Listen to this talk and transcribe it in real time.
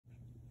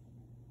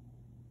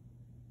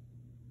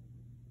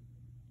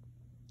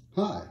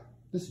Hi,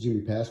 this is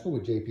Jimmy Pascal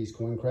with JP's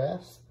Coin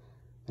Crafts,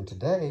 and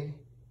today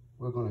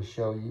we're going to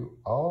show you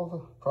all the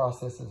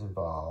processes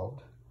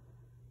involved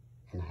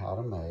in how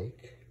to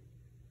make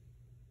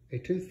a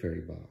tooth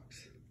fairy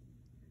box.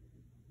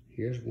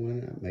 Here's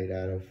one made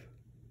out of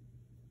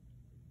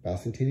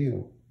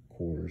bicentennial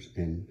quarters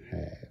and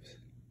halves.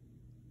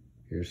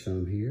 Here's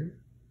some here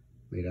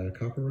made out of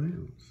copper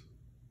rounds,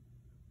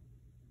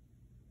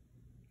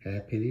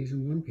 half pennies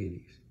and 1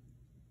 pennies.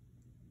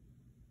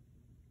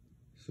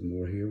 Some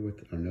more here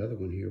with another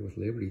one here with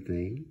Liberty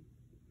theme.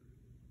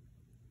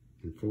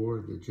 And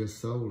 4 that just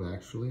sold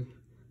actually,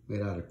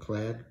 made out of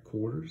Clad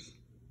quarters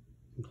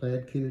and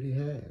Clad Kennedy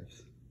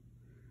halves.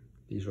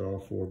 These are all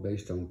 4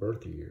 based on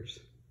birth years.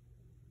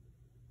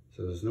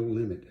 So there's no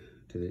limit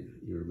to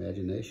your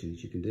imagination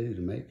that you can do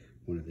to make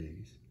one of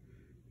these.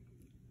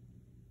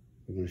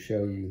 We're going to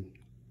show you,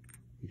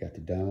 you got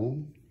the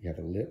dome, you have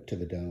a lip to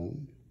the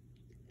dome.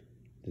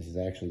 This is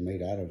actually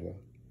made out of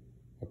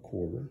a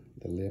quarter,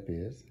 the lip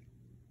is.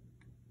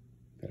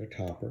 Got a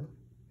topper,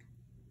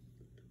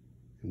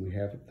 and we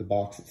have the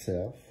box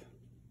itself.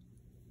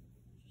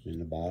 In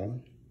the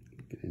bottom,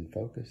 get in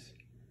focus,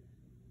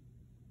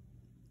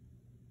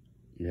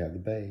 you have the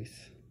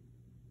base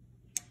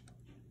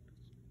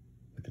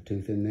with the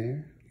tooth in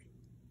there.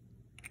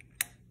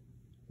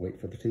 Wait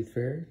for the tooth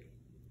fairy.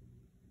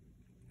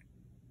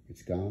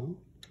 It's gone,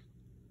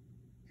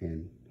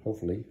 and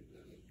hopefully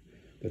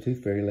the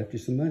tooth fairy left you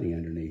some money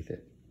underneath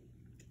it.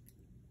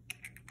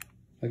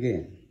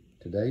 Again,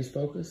 today's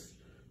focus,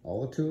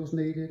 all the tools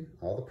needed,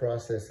 all the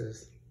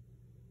processes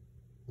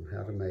on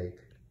how to make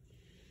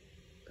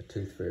a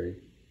tooth fairy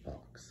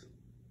box.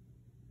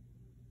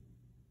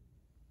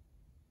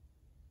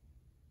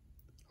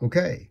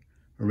 Okay,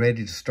 we're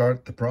ready to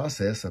start the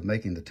process of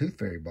making the tooth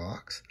fairy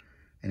box.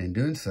 And in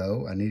doing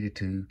so, I needed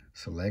to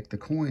select the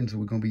coins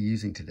we're going to be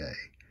using today.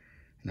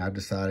 And I've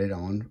decided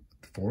on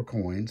 4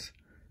 coins,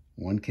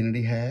 1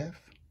 Kennedy half.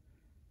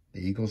 The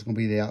eagle's going to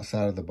be the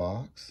outside of the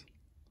box.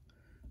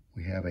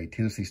 We have a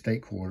Tennessee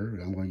State quarter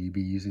that I'm going to be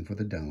using for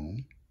the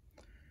dome.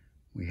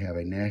 We have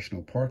a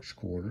National Parks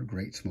quarter,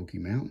 Great Smoky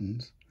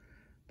Mountains.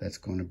 That's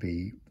going to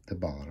be the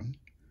bottom.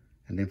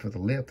 And then for the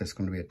lip that's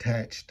going to be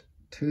attached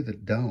to the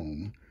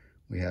dome,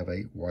 we have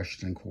a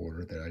Washington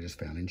quarter that I just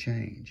found in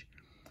change.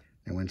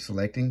 And when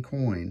selecting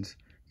coins,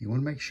 you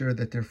want to make sure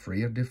that they're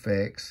free of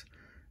defects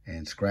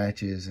and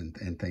scratches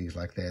and things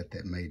like that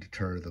that may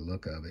deter the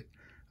look of it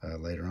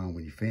later on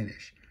when you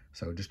finish.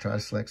 So just try to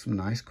select some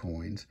nice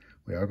coins.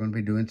 We are going to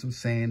be doing some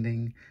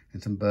sanding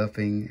and some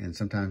buffing, and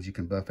sometimes you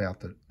can buff out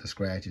the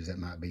scratches that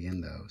might be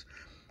in those.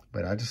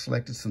 But I just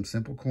selected some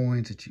simple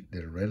coins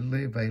that are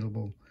readily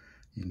available.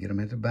 You can get them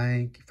at the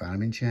bank, you find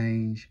them in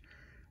change.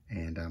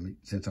 And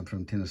since I'm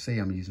from Tennessee,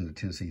 I'm using the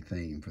Tennessee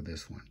theme for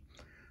this one.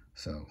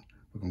 So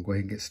we're going to go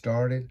ahead and get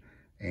started.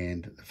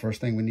 And the first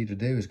thing we need to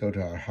do is go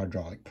to our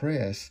hydraulic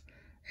press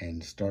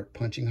and start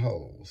punching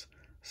holes.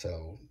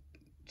 So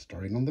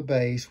starting on the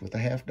base with a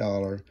 $50,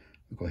 we'll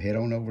go head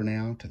on over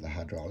now to the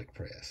hydraulic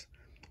press.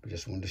 We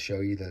just wanted to show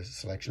you the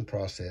selection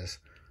process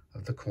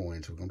of the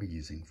coins we're going to be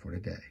using for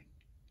today.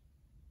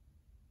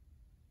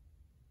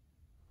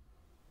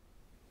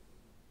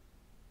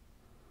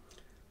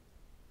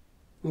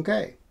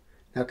 Okay,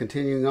 now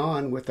continuing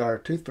on with our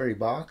tooth fairy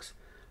box,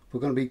 we're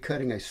going to be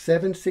cutting a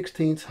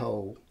 7/16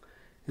 hole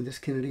in this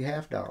Kennedy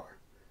 $50. We're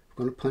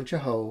going to punch a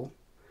hole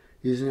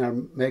using our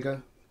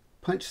mega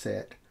punch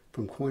set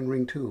from Coin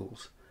Ring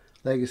Tools,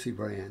 Legacy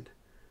brand.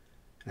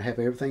 I have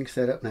everything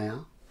set up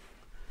now.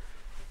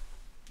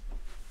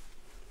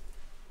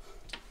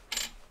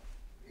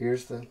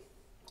 Here's the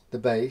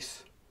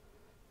base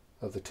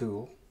of the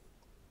tool,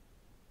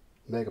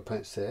 mega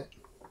punch set.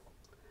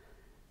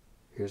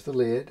 Here's the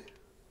lid.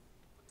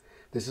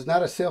 This is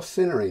not a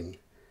self-centering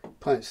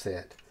punch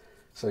set,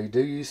 so you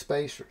do use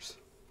spacers,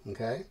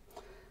 okay?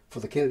 For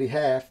the Kennedy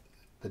half,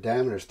 the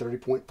diameter is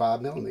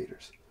 30.5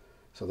 millimeters.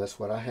 So that's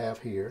what I have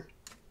here.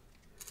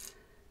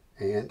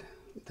 And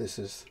this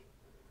is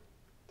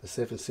the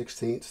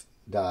 7/16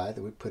 die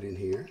that we put in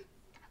here.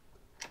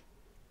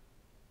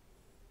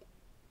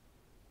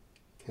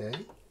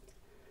 Okay.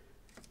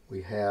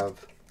 We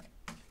have,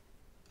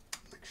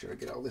 make sure I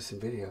get all this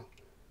in video,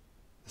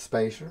 the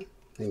spacer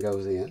then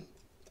goes in.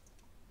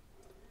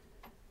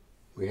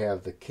 We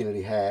have the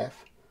Kennedy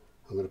half.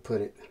 I'm going to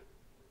put it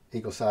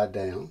eagle side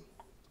down.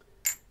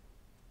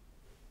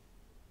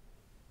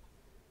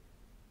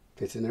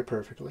 Fits in there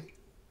perfectly.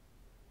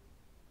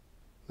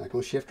 Not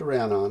going to shift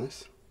around on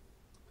us.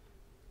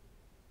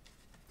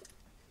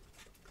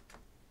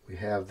 We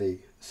have the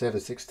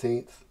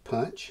 7/16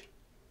 punch.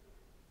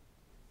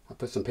 I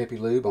put some Peppy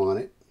Lube on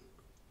it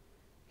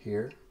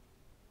here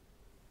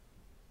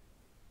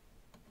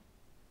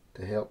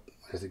to help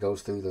as it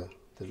goes through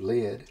the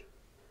lid.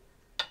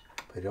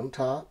 Put it on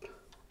top.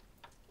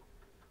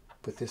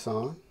 Put this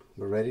on.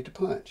 We're ready to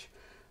punch.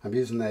 I'm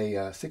using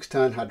a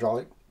 6-ton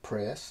hydraulic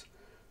press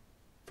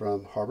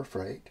from Harbor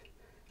Freight.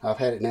 I've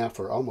had it now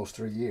for almost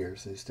 3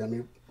 years and it's done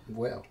me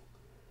well.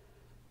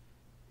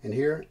 And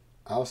here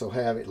I also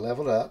have it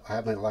leveled up. I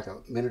have it like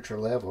a miniature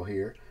level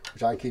here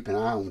which I can keep an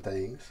eye on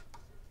things.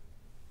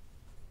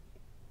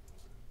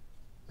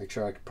 Make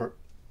sure I can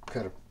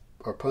cut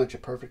or punch a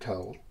perfect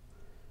hole,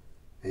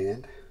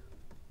 and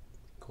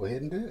go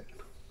ahead and do it.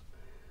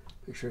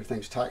 Make sure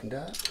everything's tightened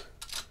up.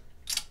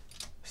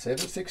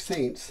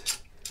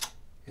 7/16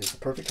 is the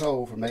perfect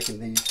hole for making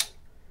these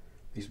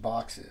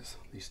boxes,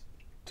 these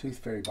tooth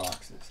fairy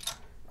boxes,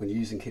 when you're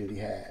using Kennedy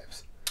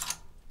halves.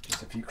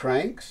 Just a few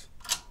cranks.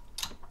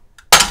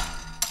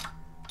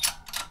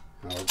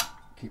 I'll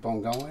keep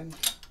on going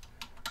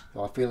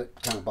till I feel it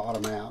kind of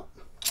bottom out.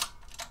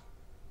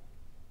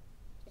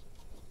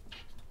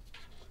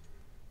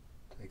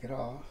 Take it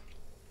off.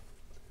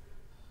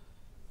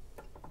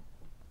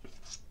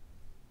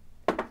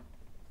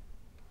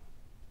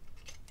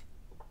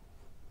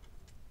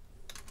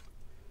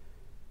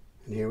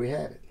 And here we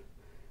have it.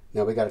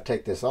 Now we got to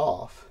take this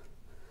off.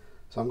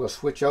 So I'm going to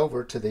switch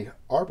over to the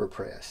Arbor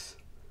press.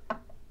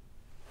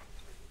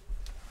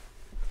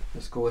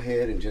 Let's go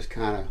ahead and just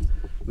kind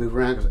of move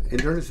around. And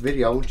during this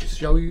video, I want to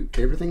show you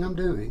everything I'm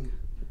doing.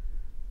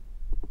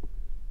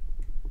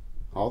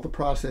 All the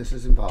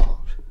processes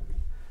involved.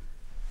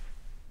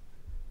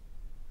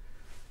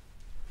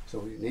 So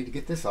we need to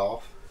get this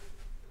off,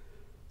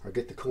 or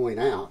get the coin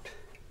out.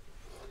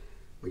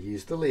 We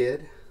use the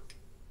lid.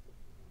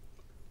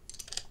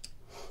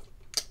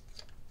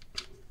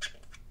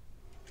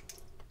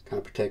 Kind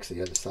of protects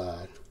the other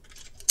side.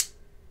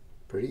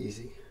 Pretty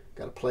easy.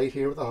 Got a plate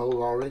here with a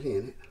hole already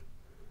in it.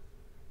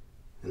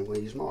 And I'm going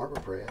to use my Arbor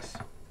press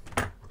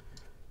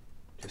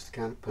just to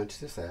kind of punch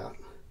this out.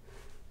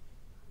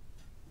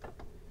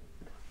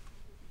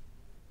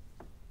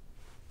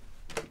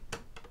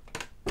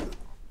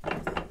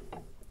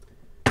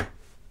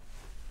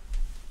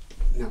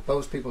 Now,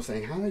 most people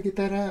saying, how do I get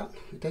that out?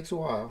 It takes a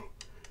while.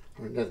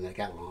 Or it doesn't take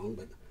that long,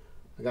 but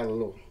I got a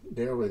little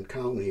Deburring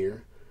cone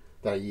here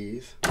that I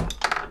use.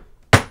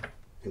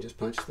 And just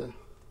punch it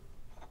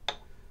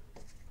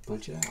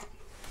out.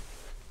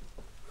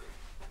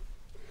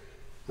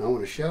 Now I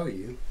want to show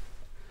you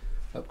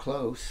up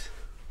close.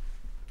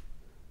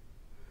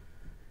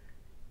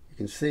 You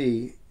can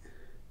see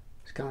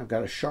it's kind of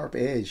got a sharp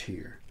edge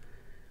here.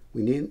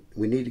 We need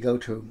to go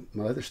to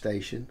my other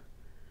station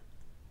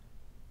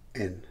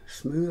and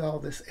smooth all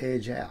this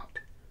edge out.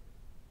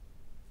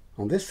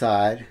 On this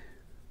side,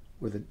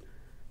 where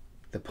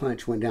the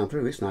punch went down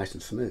through, it's nice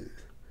and smooth.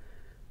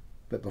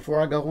 But before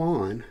I go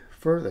on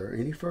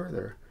any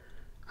further,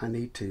 I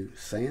need to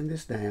sand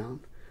this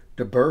down,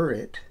 deburr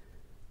it,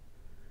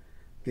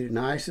 get it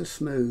nice and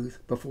smooth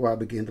before I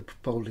begin the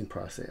folding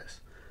process.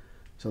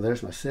 So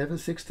there's my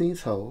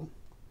 7/16 hole,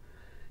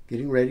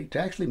 getting ready to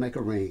actually make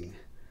a ring.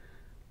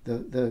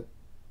 The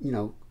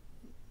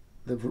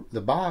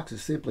box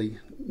is simply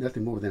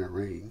nothing more than a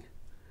ring,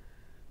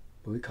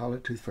 but we call it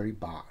a tooth fairy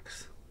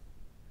box.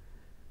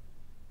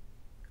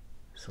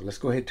 So let's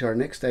go ahead to our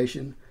next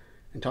station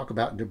and talk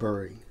about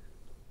deburring.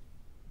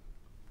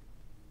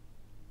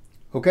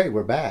 Okay,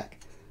 we're back.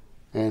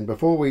 And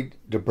before we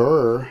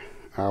deburr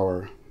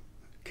our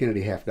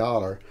Kennedy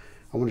 $50,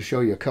 I want to show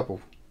you a couple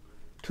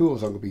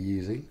tools I'm going to be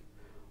using.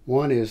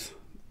 One is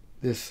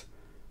this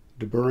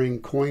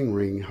Deburring coin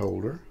ring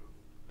holder.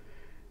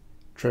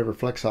 Trevor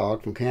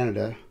Flexhaug from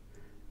Canada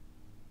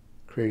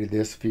created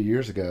this a few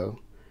years ago,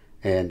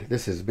 and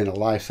this has been a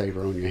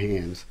lifesaver on your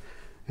hands.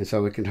 And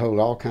so it can hold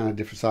all kind of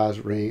different size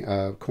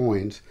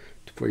coins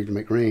for you to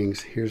make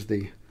rings. Here's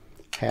the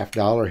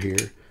 $50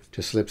 here.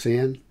 Just slips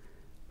in,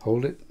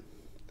 hold it,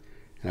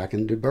 and I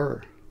can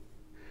deburr.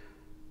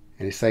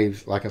 And it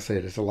saves, like I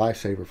said, it's a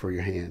lifesaver for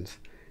your hands.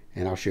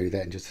 And I'll show you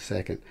that in just a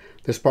second.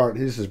 This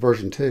is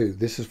version 2.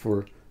 This is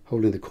for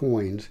holding the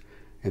coins.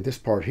 And this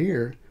part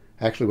here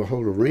actually will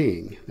hold a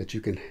ring that you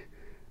can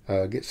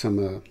get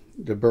some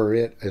deburr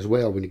it as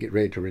well when you get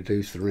ready to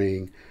reduce the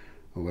ring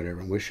or whatever.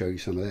 And we'll show you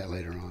some of that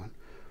later on.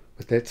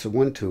 But that's the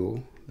one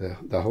tool,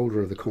 the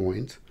holder of the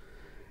coins.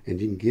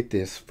 And you can get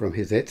this from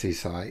his Etsy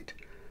site,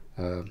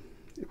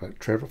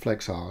 Trevor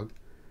Flexhaug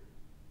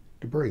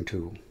deburring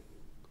tool.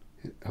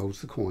 It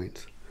holds the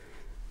coins.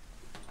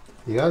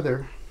 The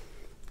other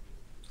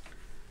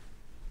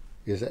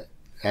is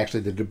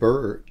actually the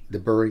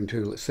deburring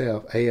tool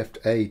itself,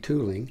 AFA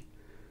tooling.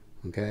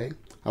 Okay,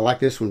 I like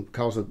this one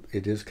because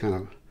it is kind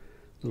of a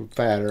little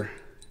fatter,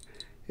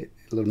 a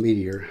little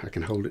meatier. I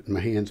can hold it in my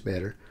hands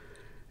better.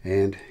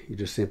 And you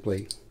just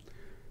simply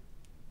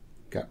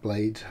got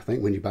blades. I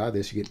think when you buy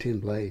this, you get 10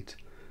 blades.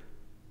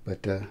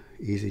 But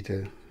easy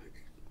to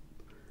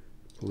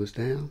pull this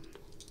down.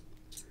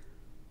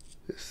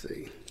 Let's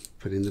see.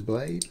 Put in the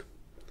blade.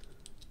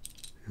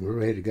 And we're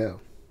ready to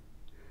go.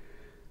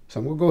 So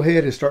I'm going to go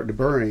ahead and start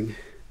deburring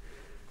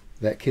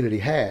that Kennedy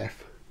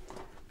half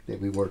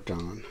that we worked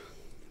on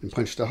and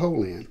punched a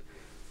hole in.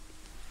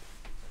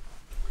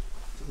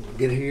 So I'm going to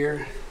get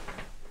here.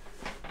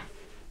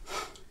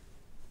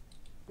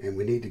 And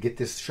we need to get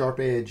this sharp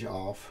edge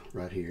off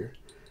right here.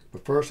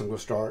 But first I'm going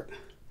to start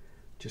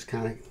just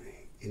kind of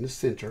in the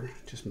center,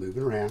 just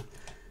moving around.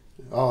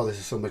 Oh, this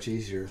is so much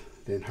easier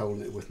than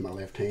holding it with my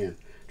left hand.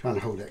 Trying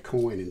to hold that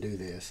coin and do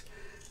this.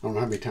 I don't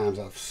know how many times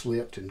I've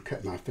slipped and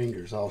cut my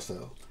fingers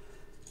also.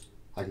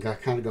 I can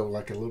kind of go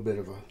like a little bit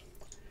of a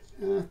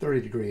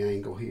 30-degree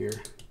angle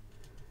here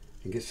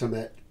and get some of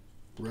that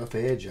rough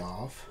edge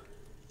off.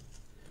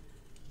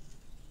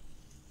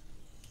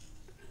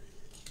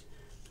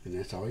 And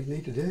that's all you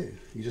need to do.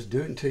 You just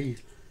do it until you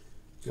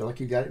feel like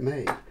you got it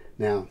made.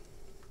 Now,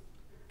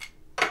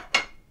 I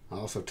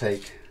also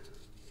take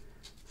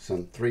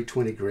some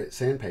 320 grit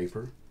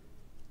sandpaper,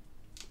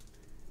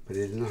 put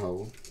it in the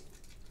hole,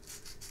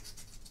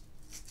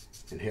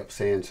 and help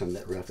sand some of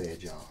that rough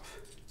edge off.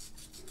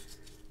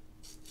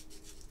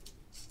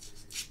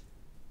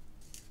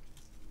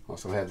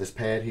 Also have this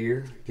pad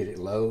here, get it at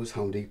Lowe's,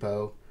 Home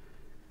Depot.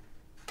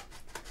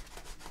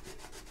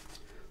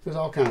 There's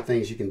all kinds of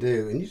things you can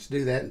do, and you just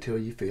do that until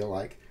you feel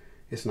like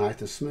it's nice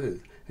and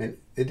smooth. And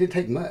it didn't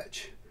take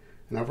much,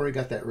 and I've already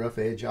got that rough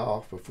edge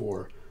off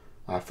before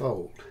I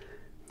fold.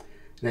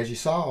 And as you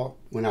saw,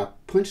 when I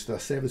punched the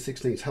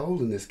 7/16 hole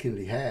in this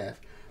Kennedy half,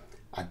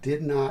 I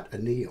did not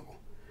anneal.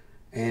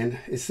 And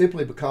it's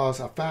simply because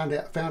I found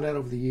out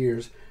over the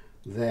years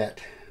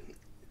that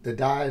the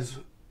dies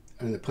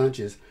and the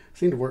punches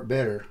seem to work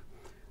better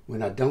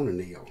when I don't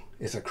anneal.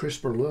 It's a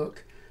crisper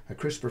look, a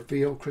crisper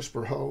feel,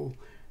 crisper hole,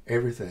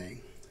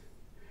 everything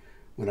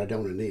when I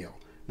don't anneal.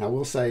 Now I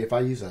will say, if I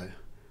use a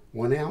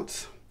 1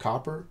 ounce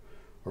copper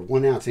or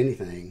 1 ounce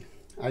anything,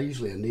 I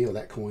usually anneal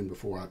that coin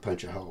before I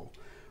punch a hole.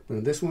 But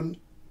in this one,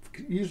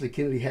 usually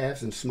Kennedy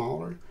halves and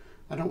smaller,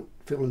 I don't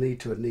feel a need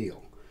to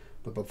anneal.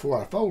 But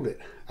before I fold it,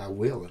 I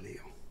will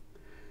anneal.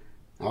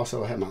 I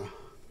also have my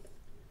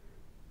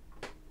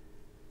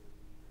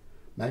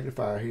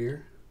magnifier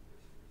here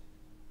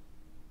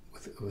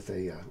with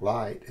a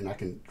light, and I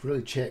can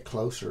really check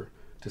closer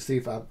to see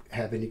if I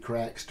have any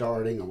cracks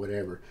starting or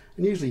whatever.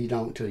 And usually you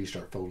don't until you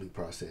start folding the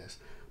process.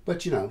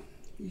 But you know,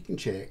 you can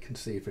check and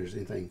see if there's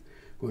anything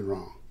going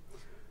wrong.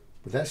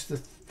 But that's the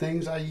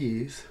things I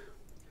use.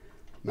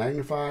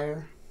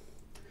 Magnifier.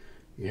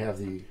 You have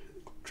the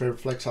Trevor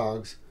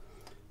Flexhaug's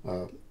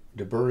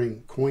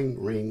Deburring coin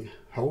ring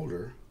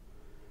holder.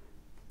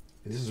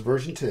 And this is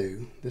version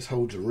 2. This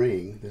holds a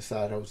ring. This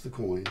side holds the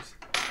coins.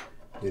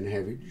 Then you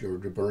have your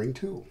deburring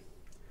tool.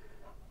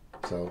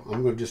 So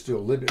I'm going to just do a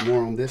little bit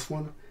more on this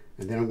one,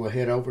 and then I'm going to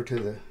head over to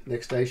the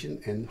next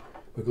station, and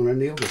we're going to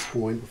anneal this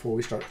coin before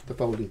we start the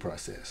folding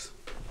process.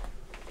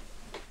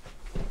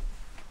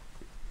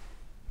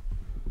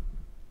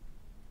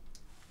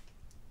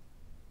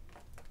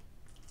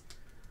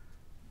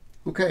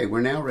 Okay,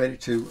 we're now ready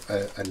to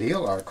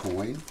anneal our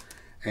coin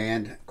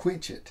and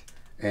quench it.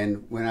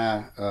 And when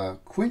I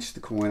quench the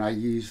coin, I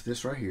use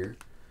this right here,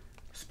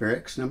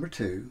 Spirex number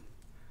 2.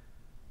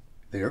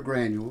 They are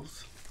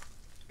granules.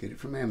 Get it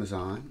from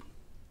Amazon.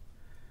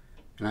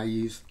 And I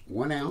use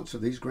 1 ounce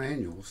of these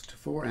granules to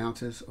 4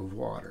 ounces of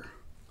water.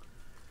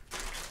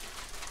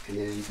 And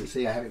then you can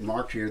see I have it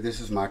marked here. This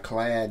is my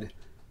Clad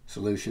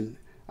solution.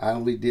 I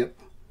only dip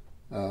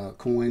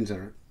coins that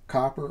are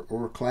copper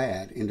or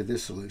Clad into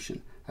this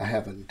solution. I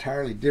have an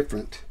entirely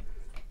different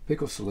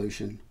pickle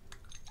solution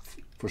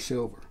for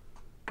silver.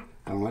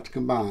 I don't like to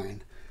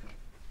combine.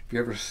 If you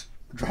ever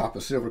drop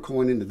a silver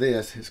coin into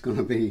this, it's going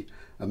to be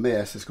a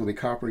mess. It's going to be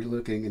coppery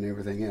looking and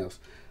everything else.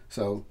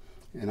 So,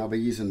 and I'll be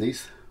using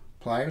these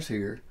pliers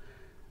here,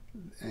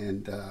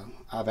 and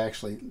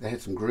they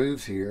had some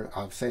grooves here.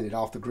 I've sanded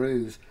off the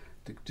grooves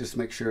to just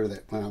make sure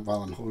that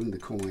while I'm holding the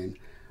coin,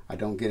 I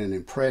don't get an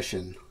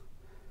impression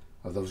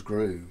of those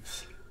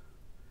grooves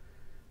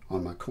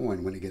on my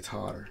coin when it gets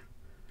hotter.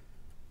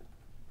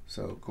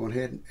 So go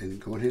ahead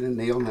and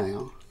anneal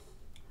now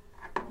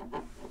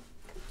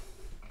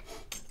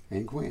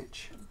and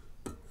quench.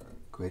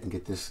 Go ahead and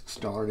get this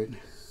started.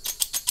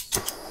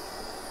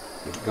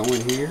 Get it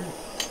going here.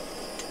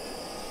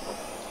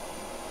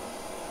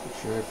 Make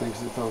sure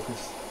everything's in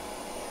focus.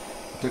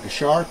 I took a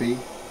Sharpie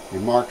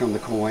and marked on the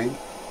coin.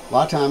 A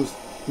lot of times,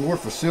 more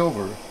for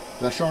silver,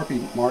 the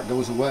Sharpie mark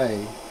goes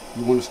away.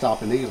 You want to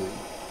stop annealing.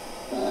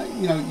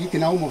 You know, you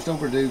can almost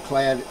overdo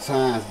Clad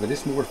signs, but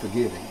it's more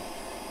forgiving.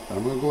 But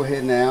I'm going to go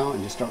ahead now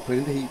and just start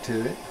putting the heat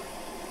to it.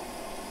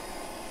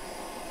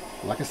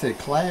 Like I said,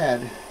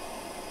 Clad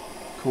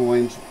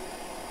coins,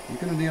 you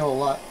can anneal a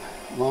lot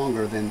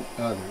longer than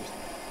others.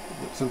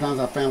 But sometimes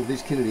I found with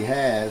these Kennedy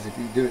has, if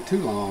you do it too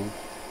long,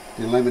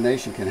 the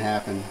lamination can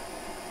happen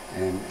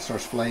and it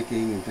starts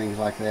flaking and things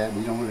like that.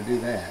 We don't want to do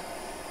that.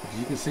 As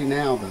you can see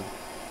now, the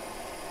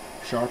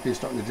Sharpie is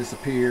starting to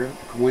disappear.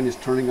 The coin is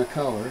turning a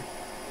color.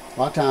 A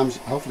lot of times,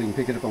 hopefully you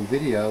can pick it up on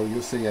video,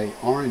 you'll see a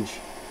orange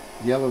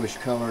yellowish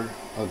color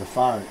of the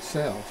fire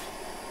itself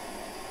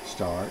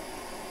start.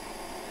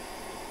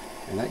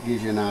 And that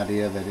gives you an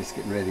idea that it's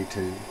getting ready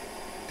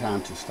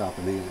time to stop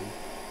annealing.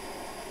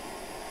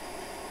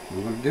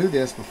 We're going to do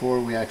this before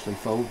we actually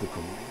fold the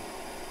coin.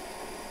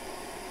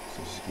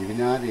 So just to give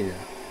you an idea.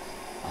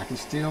 I can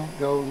still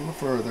go a little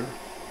further.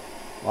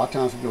 A lot of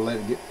times we're going to let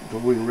it get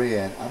glowing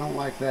red. I don't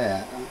like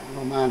that. I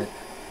don't mind it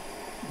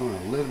going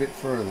a little bit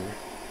further.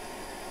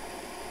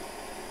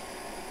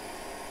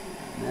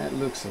 And that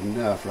looks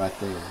enough right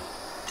there.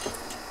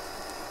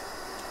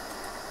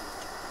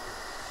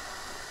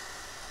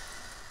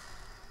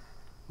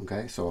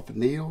 Okay, so if it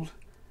annealed,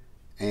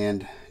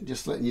 and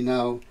just letting you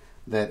know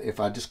that if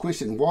I just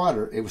quenched it in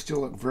water, it would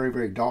still look very,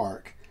 very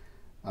dark.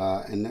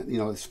 And you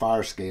know, this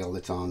fire scale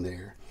that's on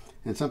there.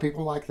 And some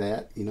people like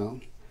that, you know.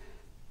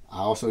 I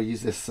also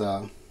use this,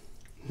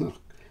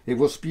 it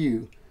will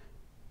spew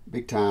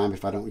big time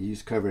if I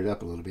don't cover it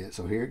up a little bit.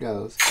 So here it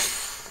goes.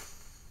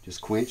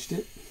 Just quenched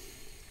it.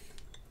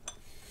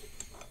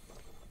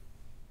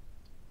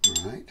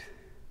 All right.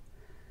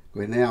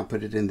 Go ahead now and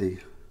put it in the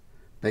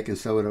baking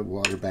soda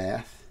water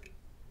bath.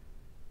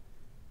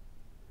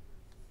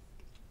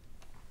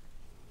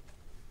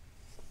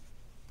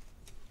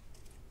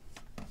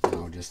 And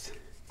I'll just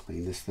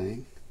clean this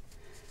thing,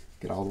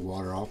 get all the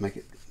water off, make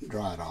it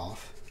dry it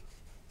off.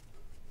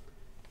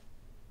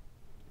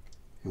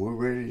 And we're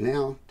ready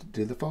now to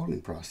do the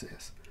folding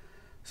process.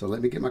 So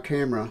let me get my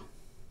camera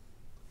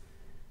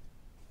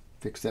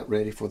fixed up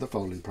ready for the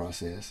folding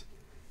process.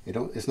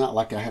 It's not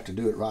like I have to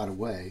do it right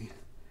away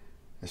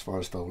as far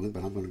as folding,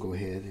 but I'm going to go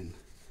ahead and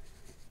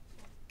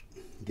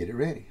get it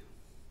ready.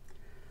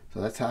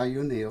 So that's how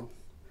you anneal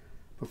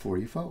before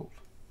you fold.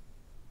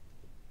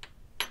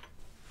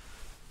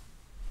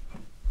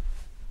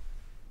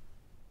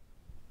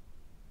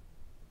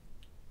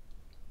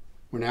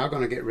 We're now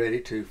going to get ready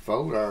to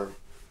fold our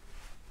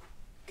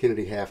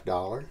Kennedy $half.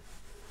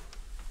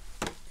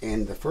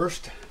 And the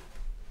first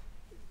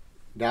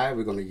die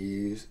we're going to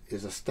use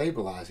is a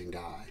stabilizing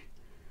die.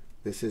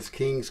 This is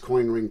King's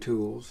Coin Ring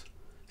Tools.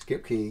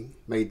 Skip King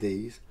made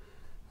these.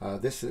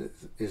 This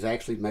is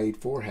actually made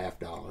for $half,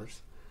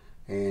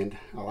 and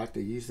I like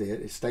to use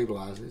it. It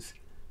stabilizes.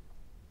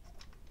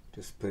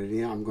 Just put it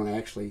in. I'm going to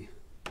actually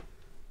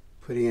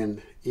put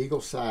in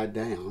eagle side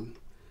down,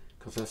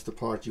 because that's the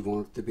part you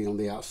want it to be on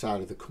the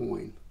outside of the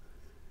coin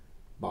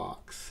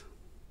box,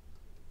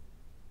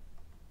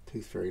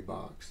 tooth fairy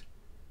box.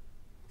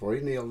 I've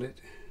already nailed it.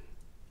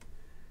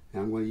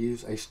 Now I'm going to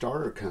use a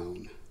starter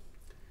cone,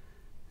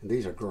 and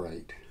these are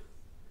great.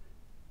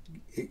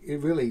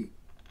 It really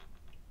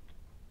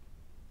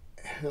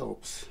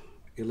helps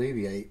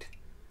alleviate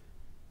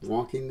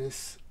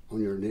wonkiness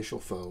on your initial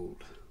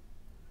fold.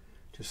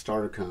 Just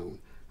starter cone.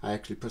 I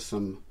actually put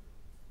some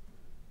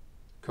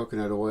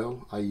coconut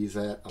oil. I use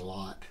that a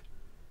lot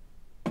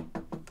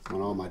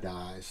on all my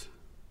dies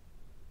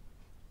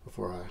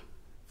before I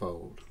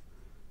fold.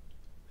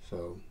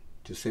 So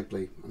just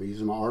simply, I'm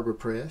using my Arbor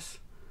press,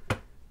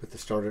 put the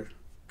starter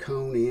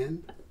cone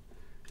in,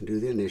 and do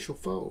the initial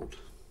fold.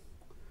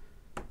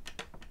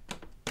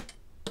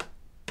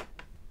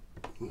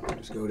 I'll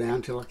just go down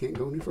until I can't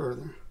go any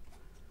further.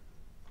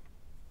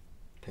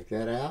 Take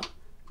that out.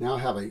 Now I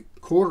have a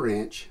 1/4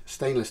 inch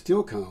stainless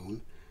steel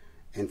cone,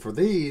 and for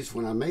these,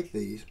 when I make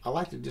these, I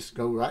like to just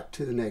go right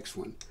to the next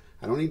one.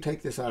 I don't even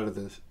take this out of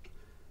the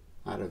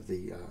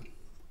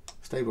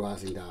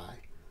stabilizing die.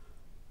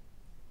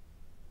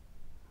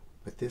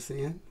 Put this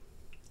in,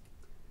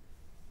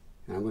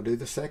 and I'm going to do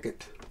the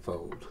second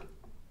fold.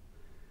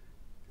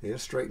 It'll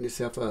straighten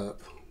itself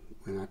up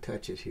when I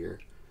touch it here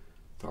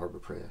with the Arbor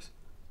press.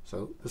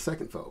 So the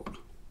second fold.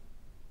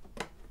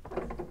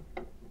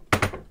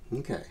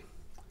 Okay.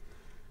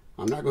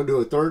 I'm not going to do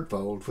a third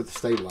fold with the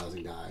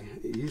stabilizing die.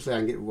 Usually I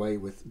can get away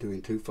with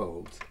doing 2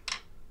 folds.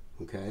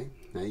 Okay.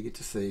 Now you get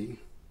to see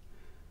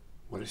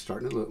what it's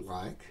starting to look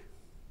like.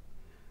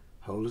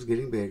 Hole is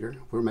getting bigger.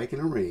 We're making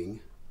a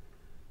ring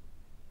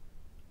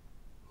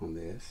on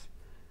this.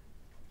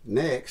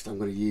 Next, I'm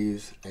going to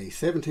use a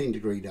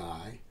 17-degree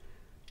die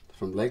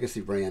from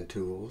Legacy brand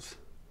tools.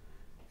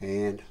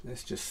 And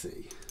let's just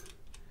see.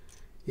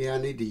 Yeah, I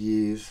need to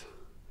use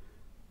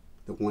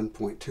the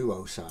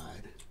 1.20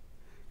 side.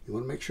 You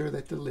want to make sure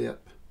that the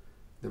lip,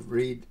 the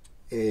reed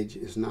edge,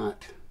 is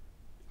not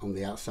on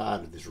the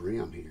outside of this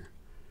rim here.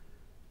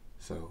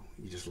 So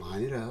you just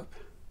line it up.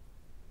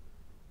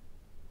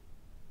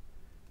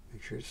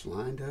 Make sure it's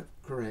lined up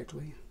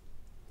correctly.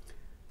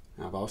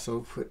 I've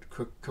also put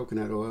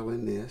coconut oil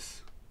in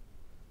this.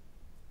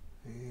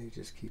 And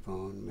just keep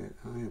on.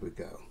 Oh, there we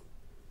go.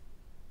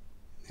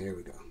 There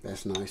we go.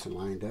 That's nice and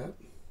lined up.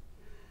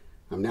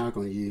 I'm now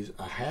going to use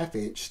a 1/2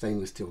 inch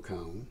stainless steel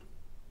cone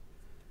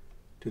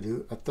to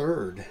do a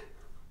third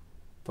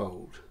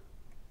fold.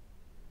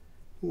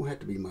 Won't have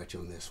to be much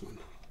on this one.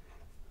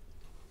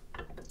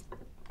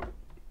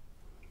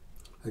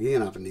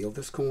 Again, I've annealed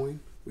this coin.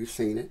 We've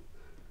seen it.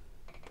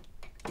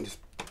 Just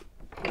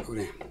go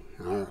down.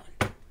 All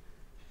right.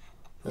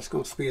 That's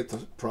going to speed up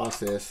the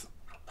process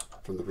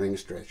from the ring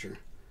stretcher.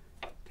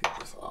 Take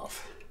this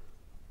off.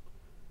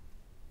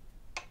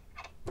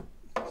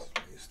 Let's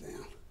lay this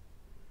down.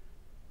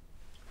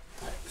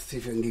 All right, let's see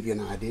if I can give you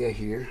an idea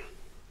here.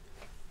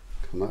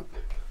 Come up.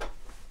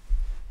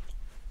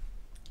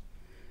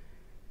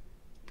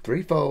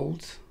 3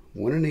 folds,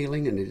 1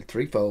 annealing, and then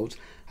 3 folds.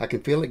 I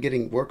can feel it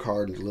getting work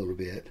hardened a little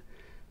bit.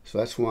 So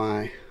that's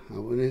why I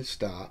went and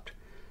stopped.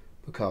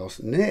 Because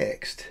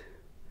next,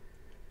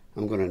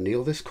 I'm going to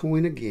anneal this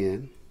coin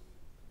again.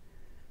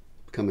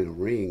 It's becoming a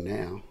ring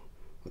now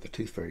with a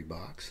tooth fairy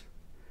box.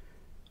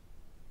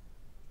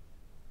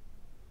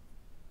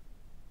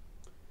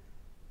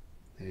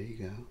 There you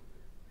go.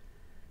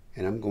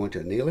 and I'm going to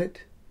anneal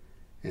it,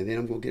 and then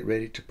I'm going to get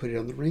ready to put it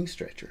on the ring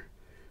stretcher.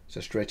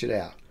 So stretch it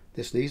out.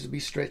 This needs to be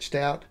stretched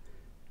out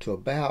to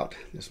about,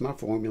 that's my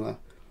formula,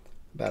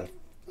 about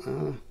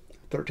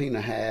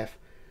 13.5,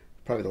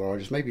 probably the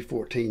largest, maybe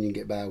 14 you can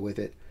get by with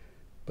it,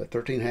 but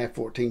 13.5,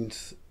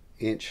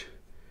 14-inch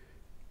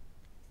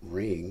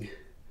ring,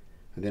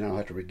 and then I'll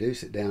have to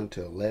reduce it down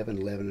to 11,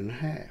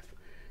 11.5.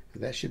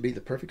 And that should be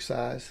the perfect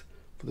size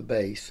for the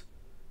base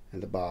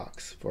and the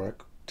box for our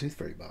tooth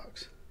fairy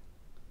box.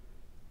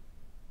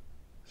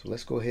 So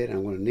let's go ahead and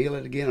I'm going to anneal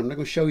it again. I'm not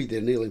going to show you the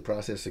annealing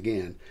process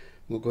again.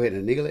 We'll go ahead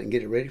and anneal it and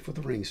get it ready for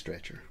the ring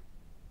stretcher.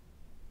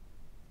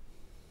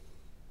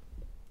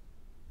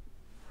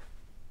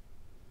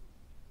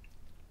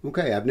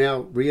 Okay, I've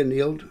now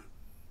re-annealed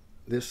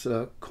this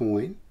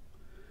coin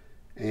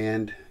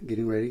and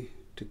getting ready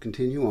to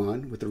continue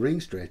on with the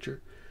ring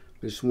stretcher.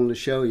 I just wanted to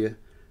show you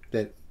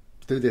that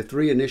through the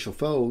 3 initial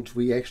folds,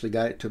 we actually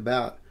got it to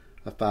about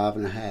a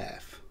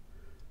 5.5.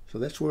 So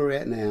that's where we're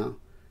at now,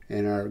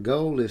 and our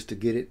goal is to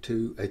get it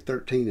to a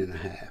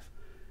 13.5.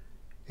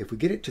 If we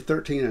get it to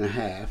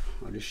 13.5,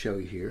 I'll just show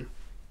you here.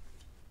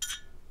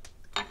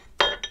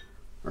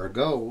 Our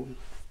goal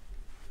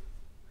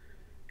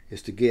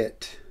is to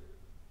get,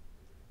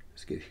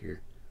 let's get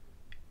here.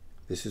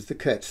 This is the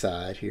cut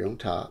side here on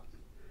top.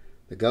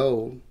 The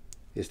goal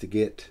is to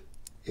get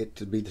it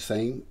to be the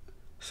same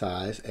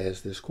size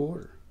as this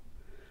quarter,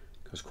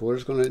 because quarter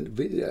is going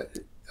to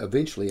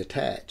eventually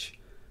attach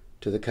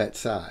to the cut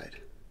side.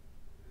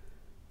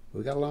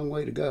 We got a long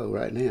way to go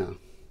right now.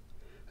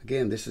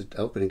 Again, this is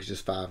opening is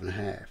just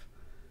 5.5.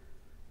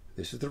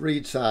 This is the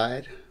reed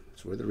side.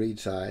 That's where the reed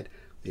side.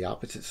 The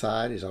opposite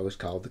side is always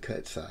called the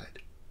cut side.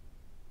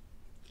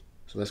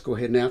 So let's go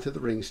ahead now to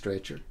the ring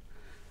stretcher.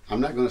 I'm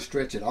not going to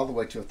stretch it all the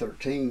way to a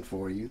 13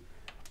 for you,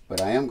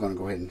 but I am going to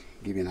go ahead and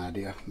give you an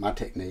idea of my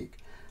technique.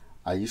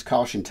 I use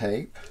caution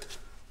tape.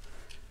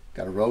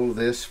 Got a roll of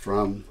this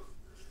from,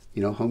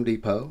 Home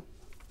Depot.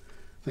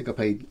 I think I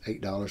paid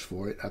 $8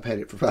 for it. I've had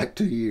it for like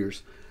 2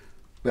 years.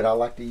 But I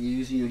like to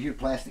use, you hear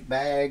plastic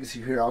bags,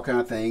 you hear all kind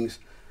of things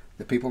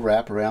that people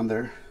wrap around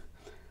their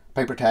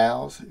paper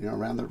towels,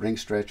 around the ring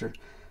stretcher.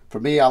 For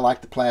me, I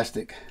like the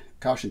plastic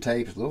caution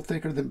tape. It's a little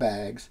thicker than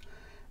bags,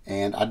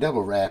 and I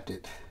double wrapped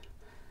it.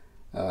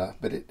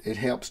 But it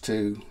helps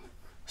to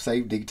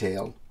save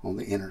detail on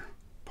the inner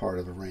part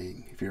of the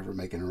ring if you're ever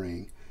making a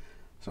ring.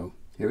 So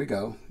here we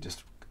go.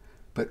 Just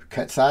put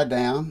cut side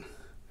down.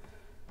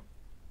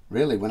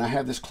 Really, when I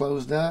have this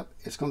closed up,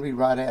 it's going to be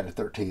right at a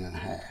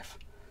 13.5.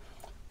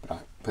 But I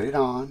put it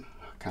on,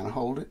 kind of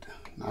hold it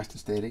nice and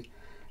steady.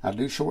 I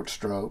do short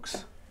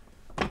strokes,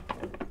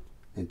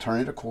 then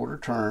turn it a quarter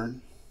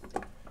turn,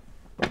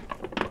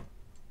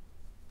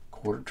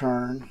 quarter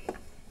turn,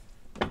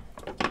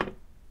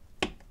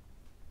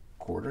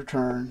 quarter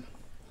turn,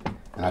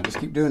 and I just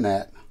keep doing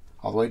that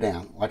all the way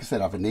down. Like I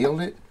said, I've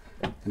annealed it,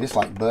 and it's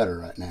like butter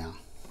right now.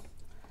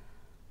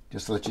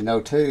 Just to let you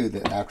know too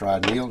that after I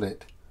annealed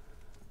it,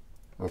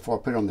 before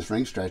I put it on this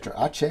ring stretcher,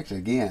 I checked it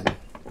again,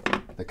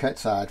 the cut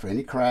side, for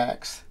any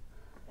cracks,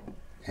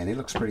 and it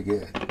looks pretty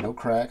good. No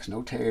cracks,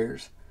 no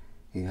tears,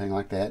 anything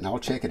like that. And I'll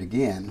check it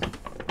again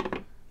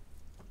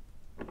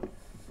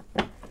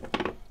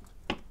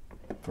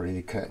for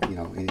any cut,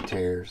 any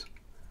tears.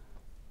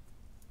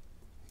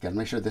 You gotta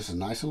make sure this is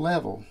nice and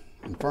level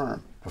and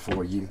firm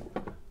before you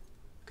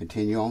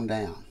continue on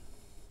down.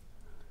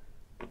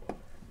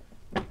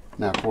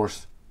 Now, of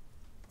course,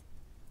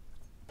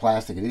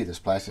 plastic, any of this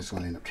plastic is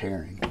going to end up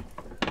tearing.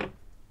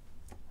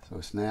 So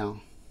it's now,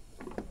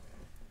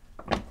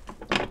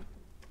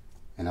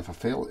 and if I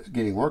feel it's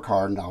getting work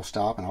hardened, I'll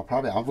stop, and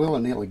I will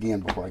anneal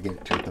again before I get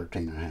it to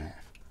 13.5.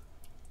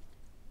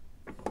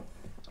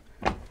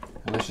 Now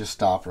let's just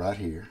stop right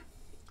here.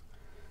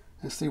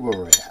 Let's see where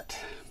we're at.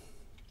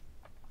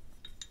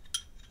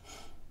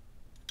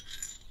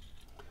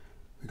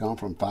 We've gone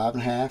from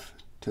 5.5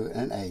 to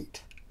an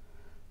 8.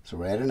 So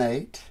we're at an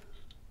 8.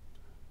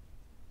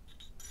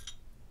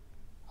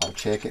 I'll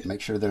check it,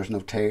 make sure there's no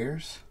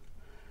tears.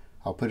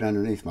 I'll put it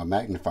underneath my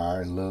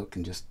magnifier and look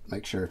and just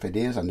make sure. If it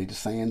is, I need to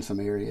sand some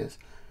areas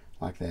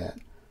like that.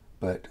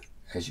 But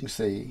as you can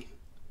see,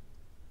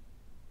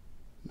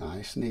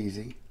 nice and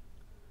easy.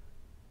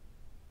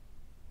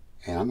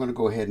 And I'm going to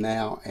go ahead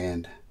now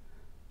and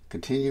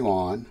continue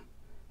on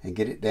and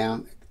get it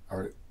down,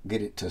 or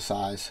get it to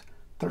size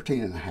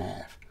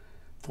 13.5.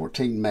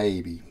 14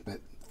 maybe,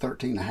 but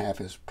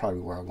 13.5 is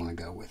probably where I want to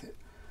go with it.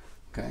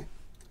 Okay,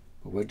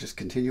 but we'll just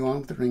continue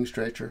on with the ring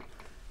stretcher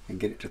and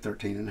get it to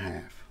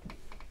 13.5.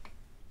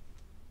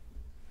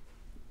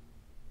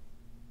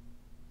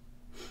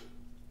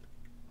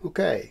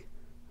 Okay,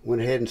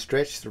 went ahead and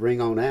stretched the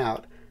ring on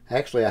out.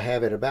 Actually, I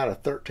have it about a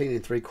 13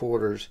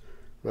 3/4,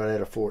 right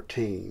at a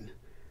 14.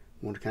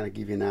 I want to kind of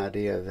give you an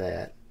idea of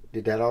that.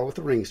 Did that all with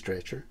the ring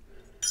stretcher.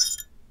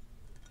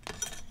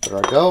 But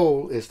our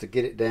goal is to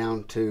get it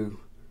down to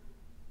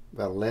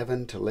about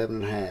 11 to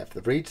 11.5.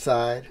 The reed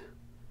side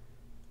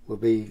will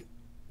be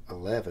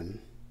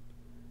 11,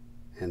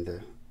 and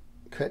the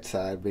cut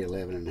side will be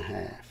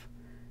 11.5.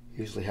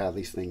 Usually how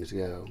these things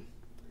go.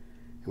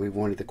 and we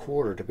wanted the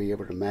quarter to be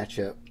able to match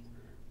up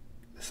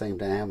the same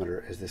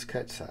diameter as this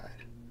cut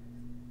side.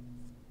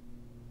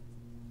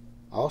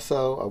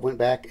 Also, I went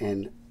back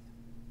and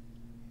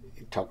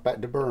talked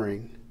about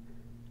deburring.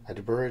 I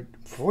deburred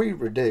before you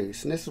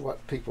reduce, and this is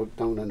what people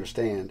don't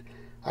understand.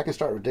 I can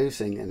start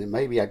reducing, and then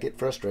maybe I get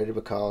frustrated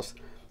because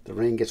the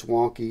ring gets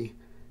wonky,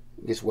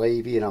 gets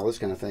wavy, and all this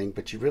kind of thing.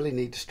 But you really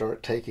need to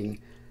start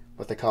taking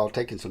what they call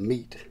taking some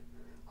meat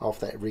off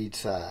that reed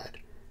side.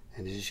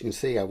 And as you can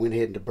see, I went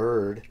ahead and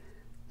deburred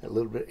a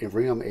little bit of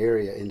rim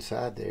area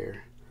inside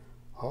there,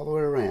 all the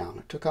way around.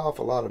 It took off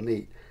a lot of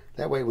meat.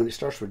 That way, when it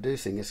starts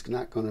reducing, it's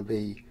not going to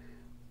be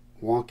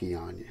wonky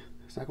on you.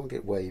 It's not going to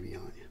get wavy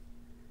on you.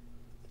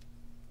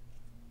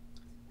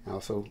 I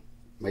also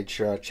made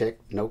sure I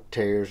checked no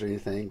tears or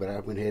anything, but I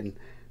went ahead and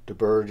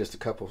deburred just a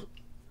couple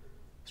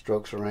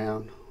strokes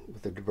around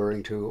with the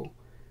deburring tool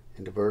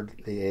and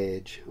deburred the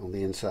edge on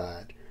the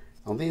inside.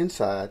 On the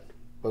inside,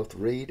 both the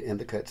reed and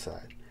the cut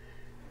side.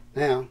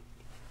 Now,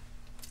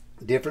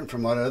 different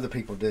from what other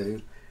people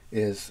do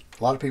is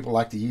a lot of people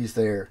like to use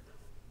their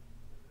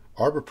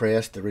Arbor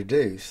press to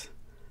reduce.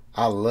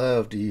 I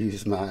love to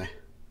use my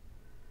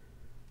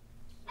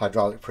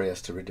hydraulic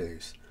press to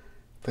reduce.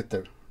 Put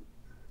the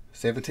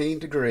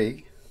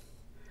 17-degree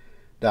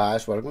die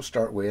is what I'm going to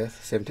start with.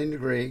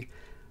 17-degree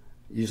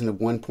using the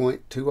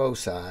 1.20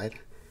 side.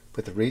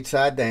 Put the reed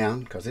side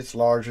down because it's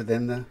larger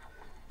than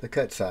the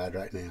cut side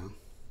right now.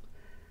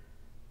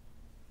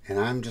 And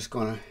I'm just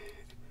going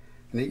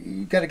to,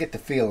 you got to get the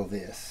feel of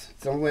this.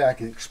 It's the only way I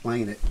can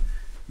explain it.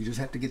 You just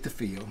have to get the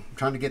feel. I'm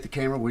trying to get the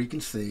camera where you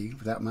can see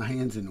without my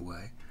hands in the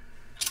way.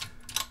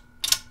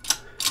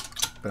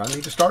 But I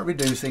need to start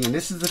reducing, and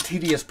this is the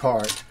tedious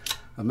part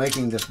of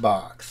making this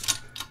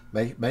box.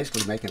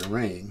 Basically making a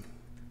ring,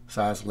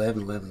 size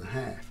 11,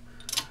 11.5.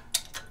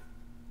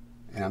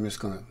 And I'm just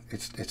going to,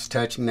 it's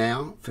touching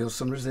now, feel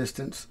some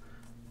resistance.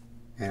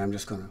 And I'm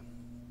just going to,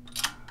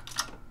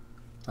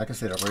 like I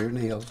said, I've already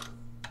annealed.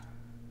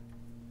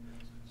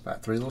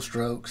 About 3 little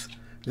strokes.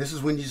 This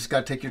is when you just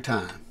got to take your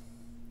time.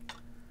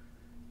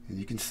 And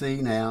you can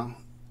see now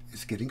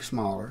it's getting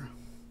smaller.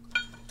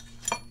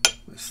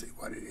 Let's see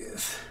what it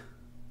is.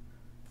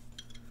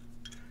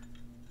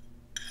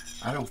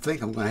 I don't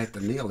think I'm going to have to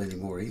anneal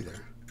anymore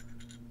either.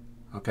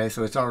 Okay,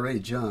 so it's already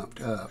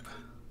jumped up.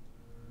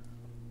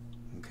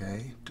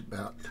 Okay, to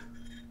about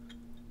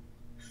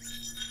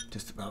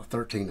just about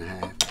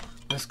 13.5.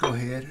 Let's go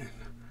ahead and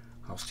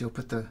I'll still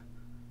put the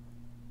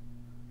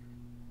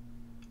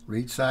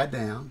reed side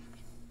down.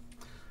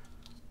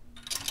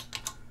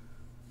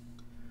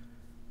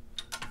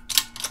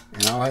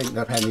 And I'll end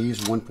up having to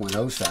use the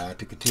 1.0 side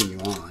to continue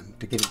on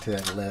to get it to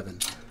that 11.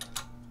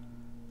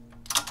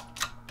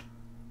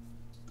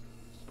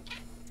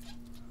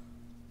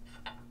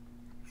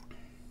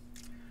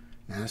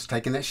 Now it's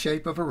taking that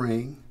shape of a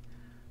ring,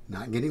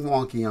 not getting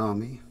wonky on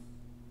me.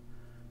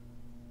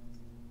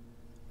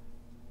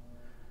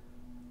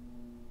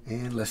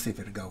 And let's see if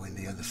it'll go in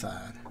the other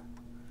side.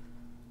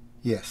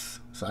 Yes,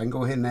 so I can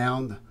go ahead now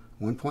on the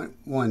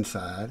 1.1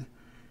 side.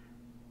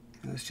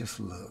 And let's just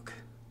look.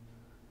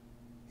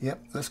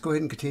 Yep, let's go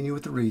ahead and continue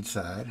with the reed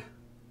side.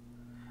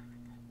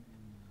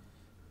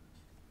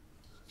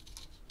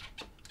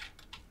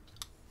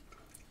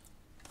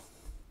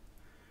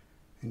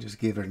 And just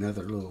give it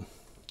another little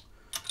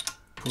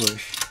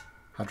push.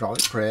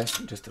 Hydraulic press,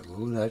 just a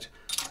little nudge.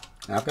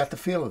 Now I've got the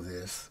feel of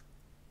this.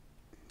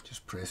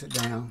 Just press it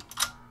down.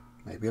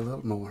 Maybe a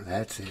little more.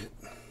 That's it.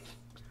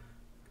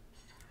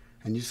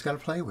 And you just got to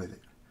play with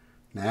it.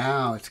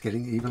 Now it's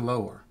getting even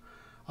lower.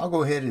 I'll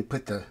go ahead and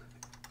put the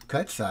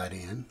cut side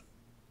in.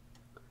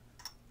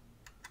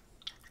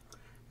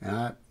 And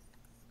I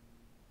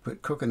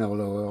put coconut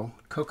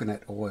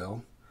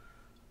oil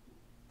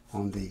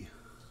on the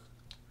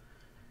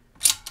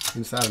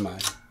inside of my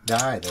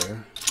die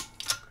there.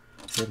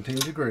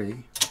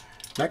 17-degree.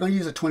 Not going to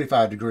use a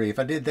 25-degree. If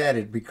I did that,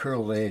 it'd be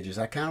curled edges.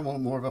 I kind of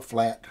want more of a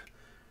flat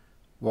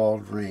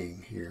walled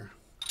ring here.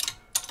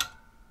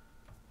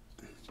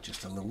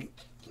 Just a little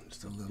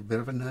bit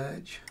of a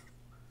nudge.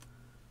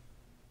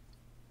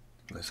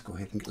 Let's go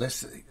ahead and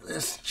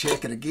let's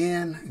check it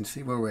again and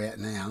see where we're at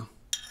now.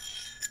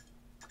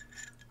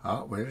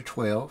 Oh, we're at a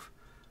 12.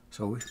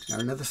 So we've got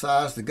another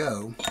size to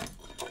go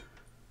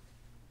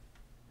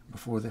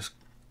before this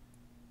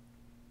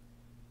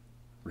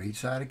reed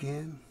side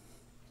again.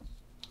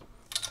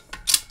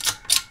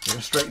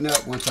 It'll straighten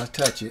up once I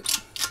touch it.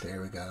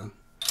 There we go.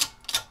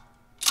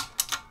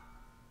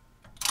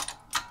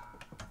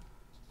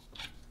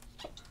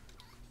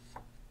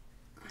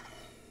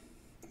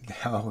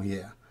 Oh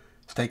yeah,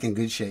 it's taking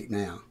good shape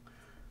now.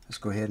 Let's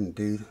go ahead and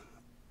do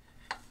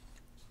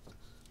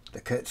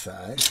the cut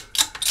side.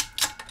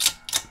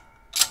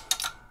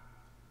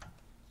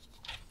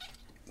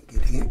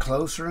 Getting it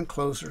closer and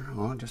closer.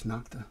 Oh, just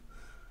knock the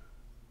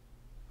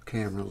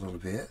camera a little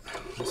bit.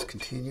 Let's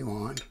continue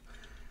on.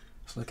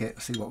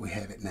 Let's see what we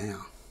have it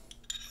now.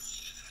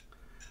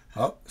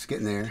 Oh, it's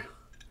getting there.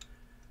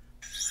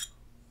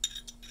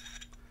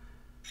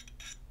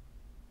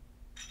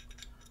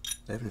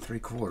 11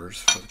 3/4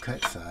 for the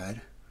cut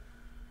side.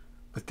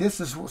 But this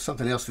is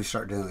something else we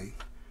start doing.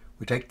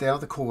 We take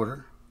down the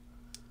quarter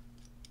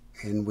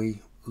and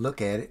we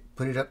look at it,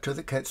 put it up to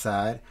the cut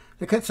side.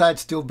 The cut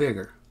side's still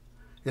bigger.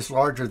 It's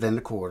larger than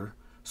the quarter,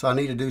 so I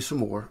need to do some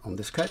more on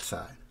this cut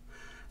side.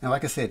 Now,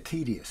 like I said,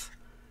 tedious.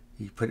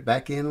 You put it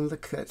back in on the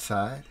cut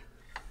side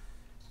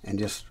and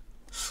just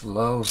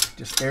slow,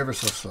 just ever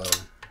so slow.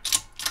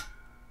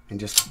 And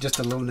just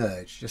a little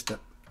nudge,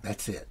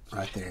 that's it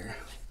right there.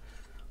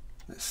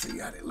 Let's see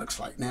what it looks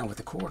like now with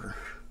the quarter.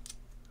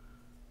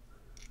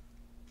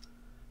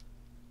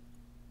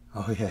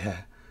 Oh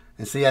yeah,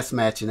 and see, that's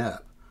matching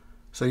up.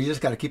 So you just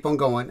got to keep on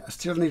going. I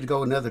still need to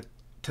go another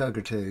tug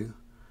or two.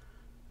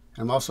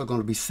 I'm also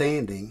going to be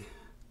sanding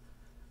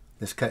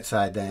this cut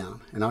side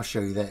down, and I'll show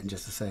you that in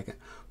just a second.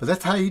 But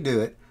that's how you do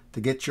it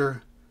to get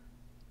your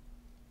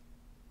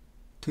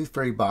tooth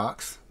fairy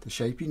box the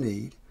shape you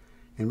need,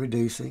 and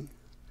reducing,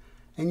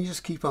 and you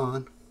just keep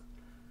on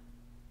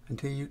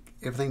until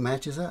everything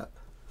matches up.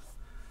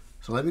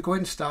 So let me go ahead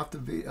and stop the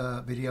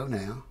video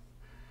now,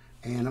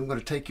 and I'm going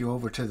to take you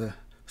over to the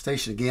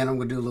station again. I'm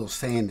going to do a little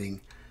sanding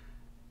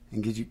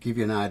and give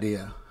you an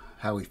idea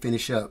how we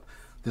finish up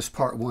this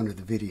part 1 of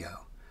the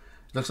video.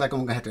 It looks like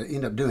I'm going to have to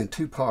end up doing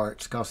 2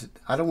 parts because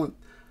I don't want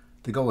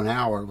to go an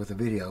hour with a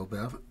video,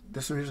 but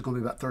this one is going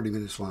to be about 30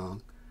 minutes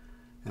long,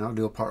 and I'll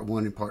do a part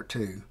 1 and part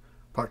 2.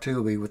 Part 2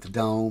 will be with the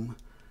dome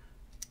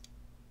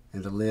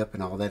and the lip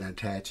and all that, and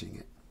attaching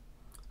it.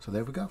 So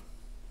there we go.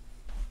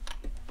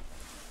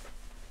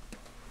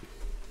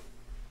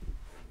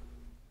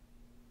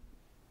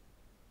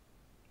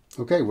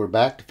 Okay, we're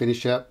back to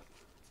finish up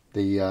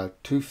the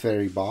tooth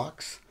fairy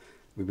box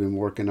we've been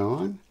working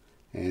on,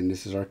 and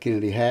this is our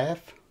Kennedy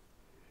half.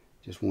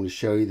 Just want to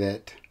show you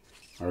that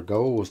our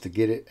goal was to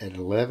get it at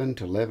 11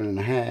 to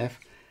 11.5,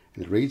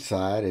 and the reed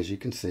side, as you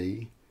can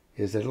see,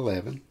 is at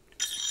 11,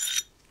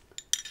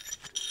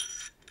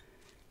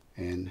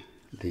 and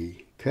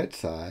the cut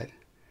side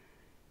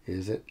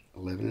is at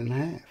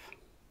 11.5.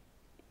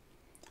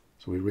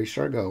 So we reached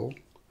our goal.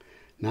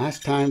 Nice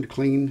time to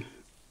clean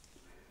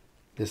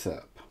this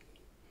up.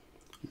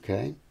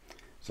 Okay,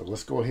 so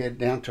let's go ahead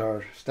down to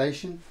our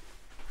station.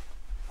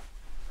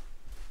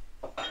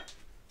 And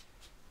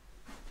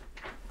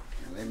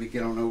let me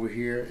get on over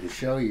here and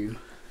show you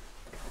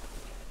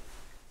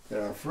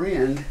that our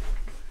friend,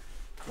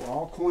 for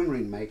all coin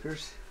ring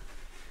makers,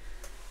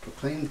 for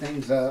cleaning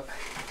things up,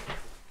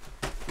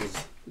 is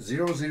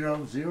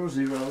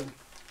 0000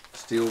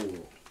 steel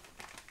wool.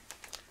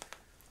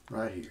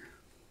 Right here.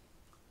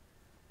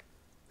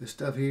 This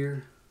stuff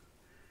here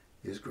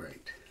is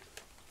great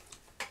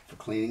for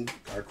cleaning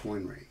our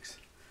coin rings.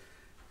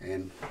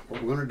 And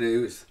what we're going to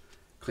do is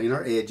clean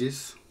our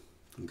edges.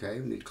 Okay,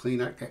 we need to clean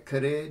our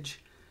cut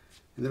edge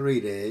and the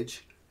reed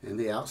edge and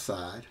the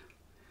outside.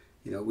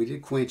 You know, we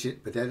did quench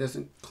it, but that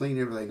doesn't clean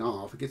everything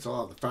off. It gets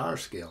all of the fire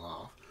scale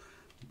off,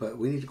 but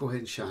we need to go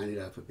ahead and shine it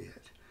up a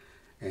bit.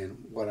 And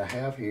what I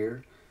have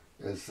here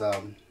is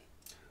from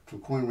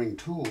Coin Ring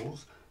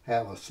Tools,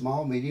 have a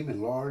small, medium,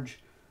 and large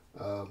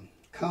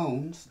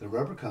cones, the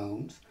rubber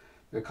cones.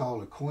 They're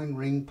called a coin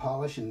ring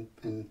polish and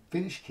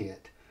finish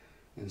kit.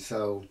 And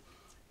so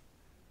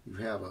you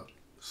have a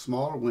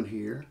smaller one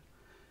here.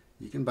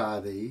 You can buy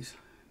these.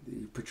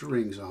 You put your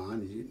rings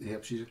on. It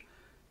helps you.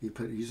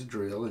 Use a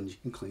drill and you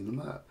can clean them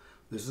up.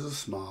 This is a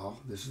small.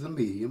 This is a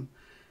medium.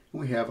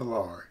 And we have a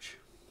large.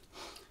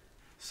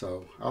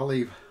 So I'll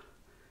leave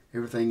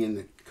everything in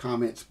the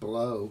comments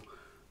below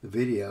the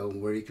video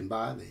where you can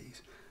buy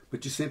these.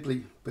 But you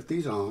simply put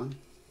these on.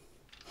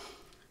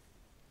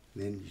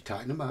 Then you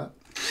tighten them up.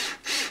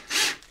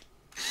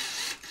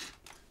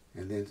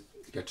 And then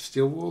you got your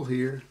steel wool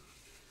here,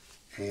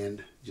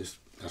 and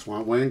that's why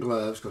I'm wearing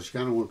gloves, because you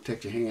kind of want to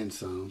protect your hands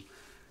some.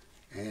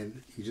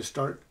 And you just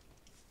start,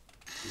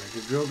 let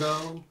the drill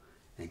go,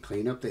 and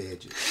clean up the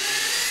edges.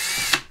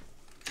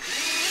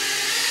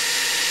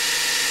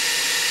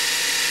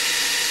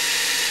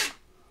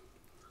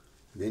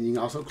 And then you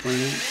can also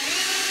clean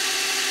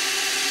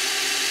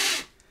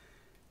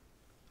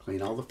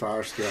all the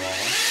fire scale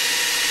off.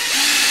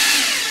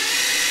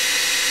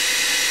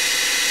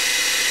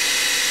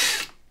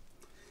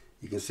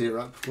 You can see it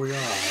right before your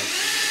eyes.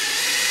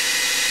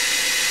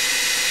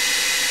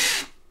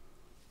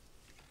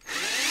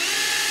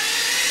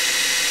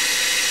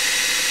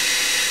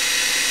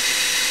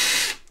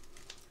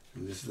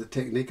 And this is the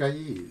technique I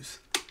use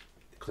to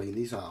clean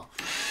these off.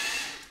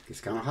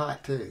 It's kind of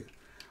hot too.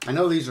 I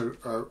know these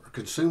are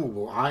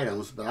consumable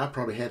items, but I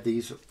probably had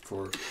these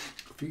for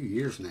a few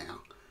years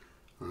now.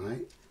 All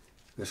right,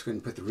 let's go ahead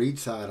and put the reed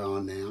side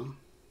on now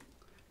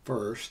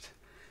first.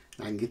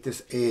 And I can get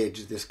this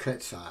edge, this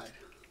cut side.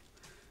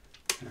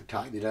 And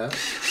tighten it up.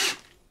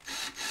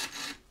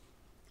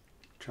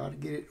 Try to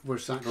get it where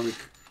it's not going to be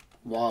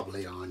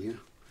wobbly on you.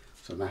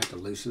 So I might have to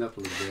loosen up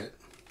a little bit.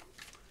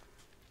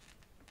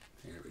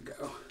 There we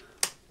go.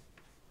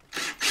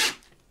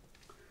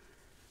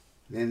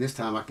 Then this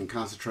time I can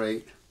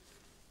concentrate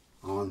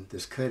on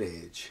this cut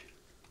edge.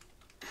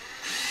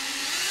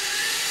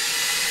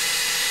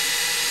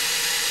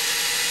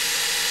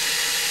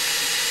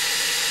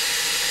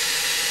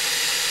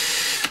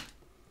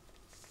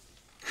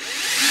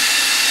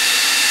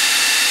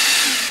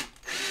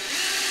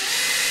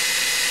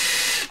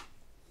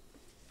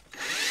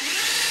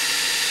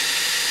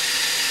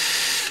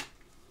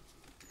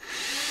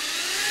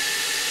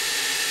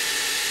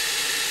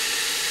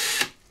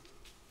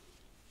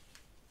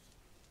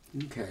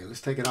 Okay,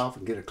 let's take it off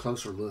and get a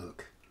closer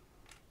look.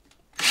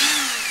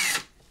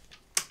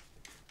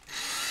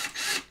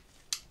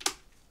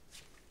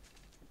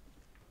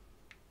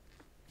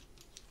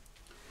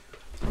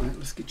 All right,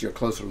 let's get you a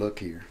closer look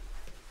here.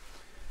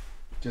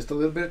 Just a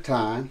little bit of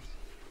time.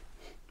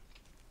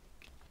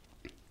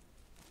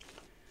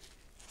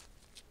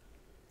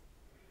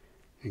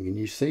 And can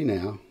you see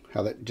now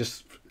how that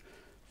just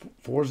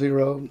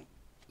 4000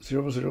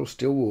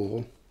 steel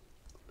wool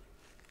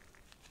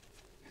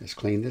has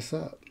cleaned this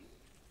up.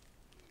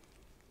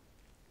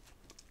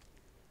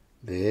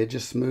 The edge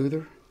is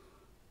smoother.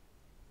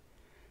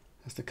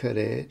 That's the cut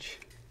edge.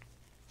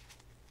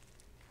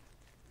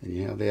 Then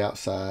you have the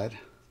outside,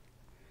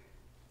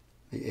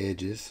 the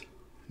edges,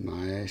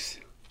 nice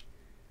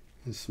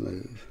and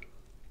smooth.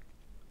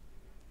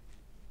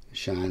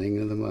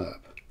 Shining them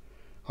up.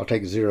 I'll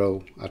take the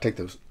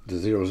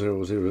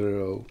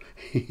 0000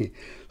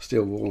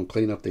 steel wool and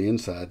clean up the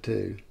inside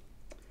too.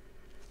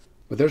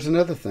 But there's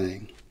another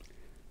thing.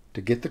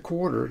 To get the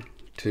quarter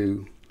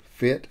to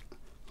fit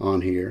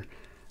on here,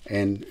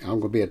 and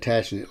I'm going to be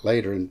attaching it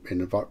later in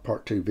the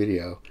part 2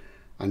 video,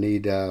 I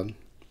need to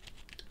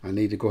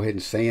go ahead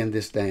and sand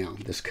this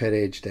down, this cut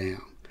edge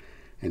down,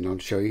 and I'll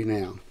show you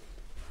now.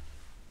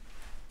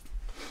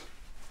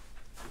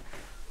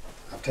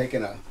 I've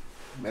taken a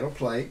metal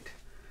plate,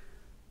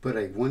 put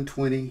a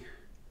 120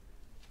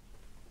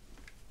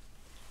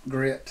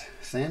 grit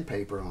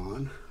sandpaper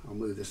on. I'll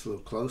move this a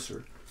little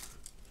closer.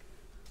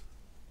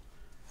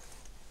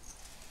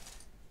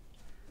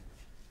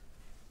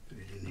 Put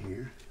it in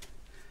here.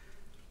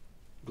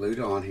 Glued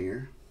on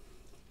here.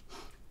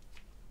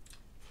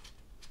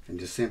 And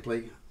just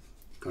simply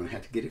going to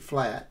have to get it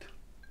flat.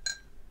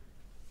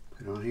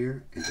 Put it on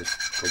here and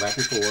just go back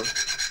and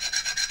forth.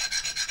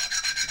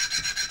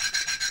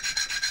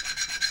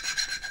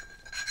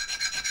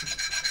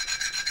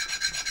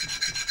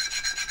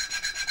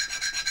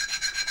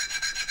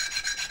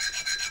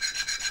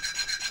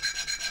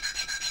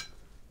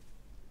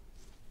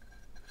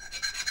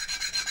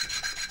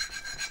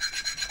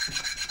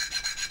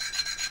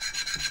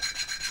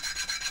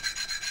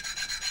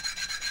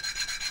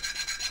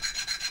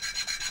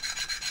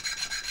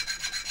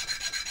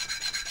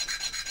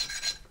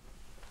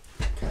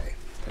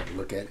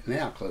 Look at it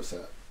now close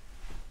up.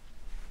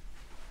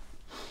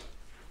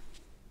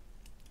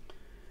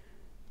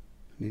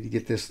 Need to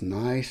get this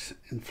nice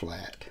and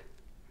flat.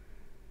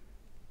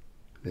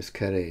 This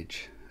cut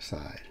edge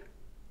side.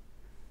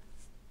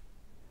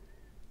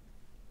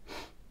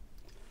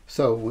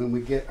 So when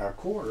we get our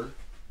quarter,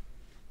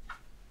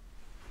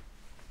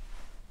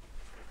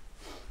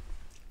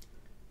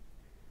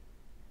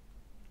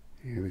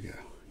 here we go.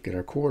 Get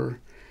our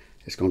quarter.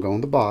 It's going to go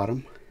on the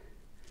bottom.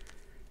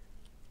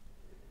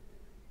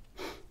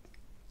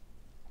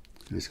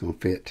 And it's going to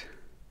fit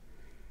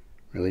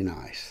really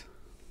nice.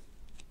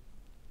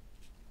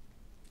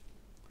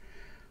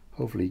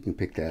 Hopefully you can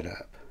pick that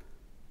up.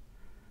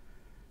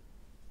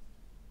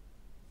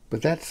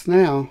 But that's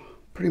now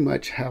pretty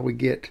much how we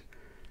get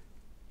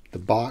the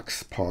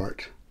box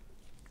part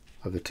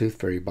of the Tooth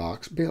Fairy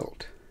box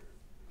built.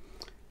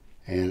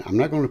 And I'm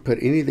not going to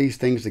put any of these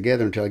things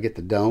together until I get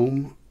the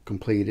dome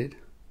completed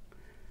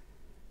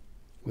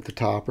with the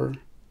topper,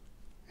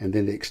 and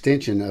then the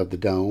extension of the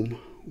dome,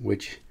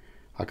 which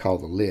I call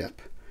the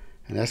lip,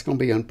 and that's going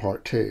to be on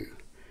part 2,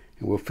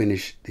 and we'll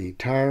finish the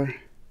entire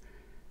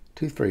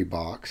Tooth Fairy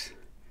box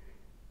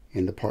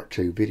in the part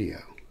 2 video.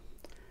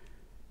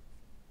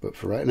 But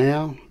for right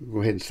now,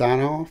 go ahead and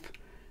sign off,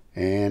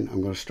 and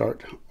I'm going to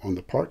start on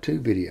the part 2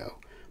 video.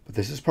 But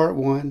this is part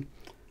 1.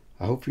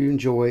 I hope you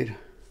enjoyed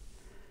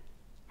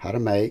how to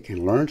make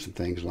and learn some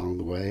things along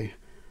the way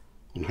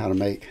on how to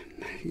make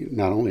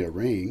not only a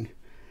ring,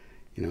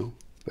 you know,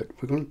 but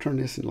we're going to turn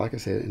this, like I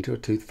said, into a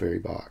Tooth Fairy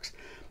box.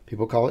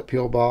 People call it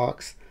pill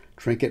box,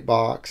 trinket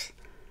box.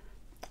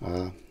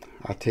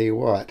 I tell you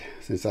what,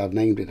 since I've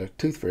named it a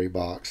Tooth Fairy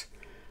box,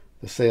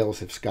 the sales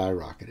have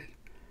skyrocketed.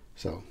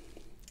 So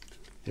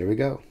there we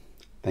go.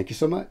 Thank you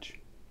so much.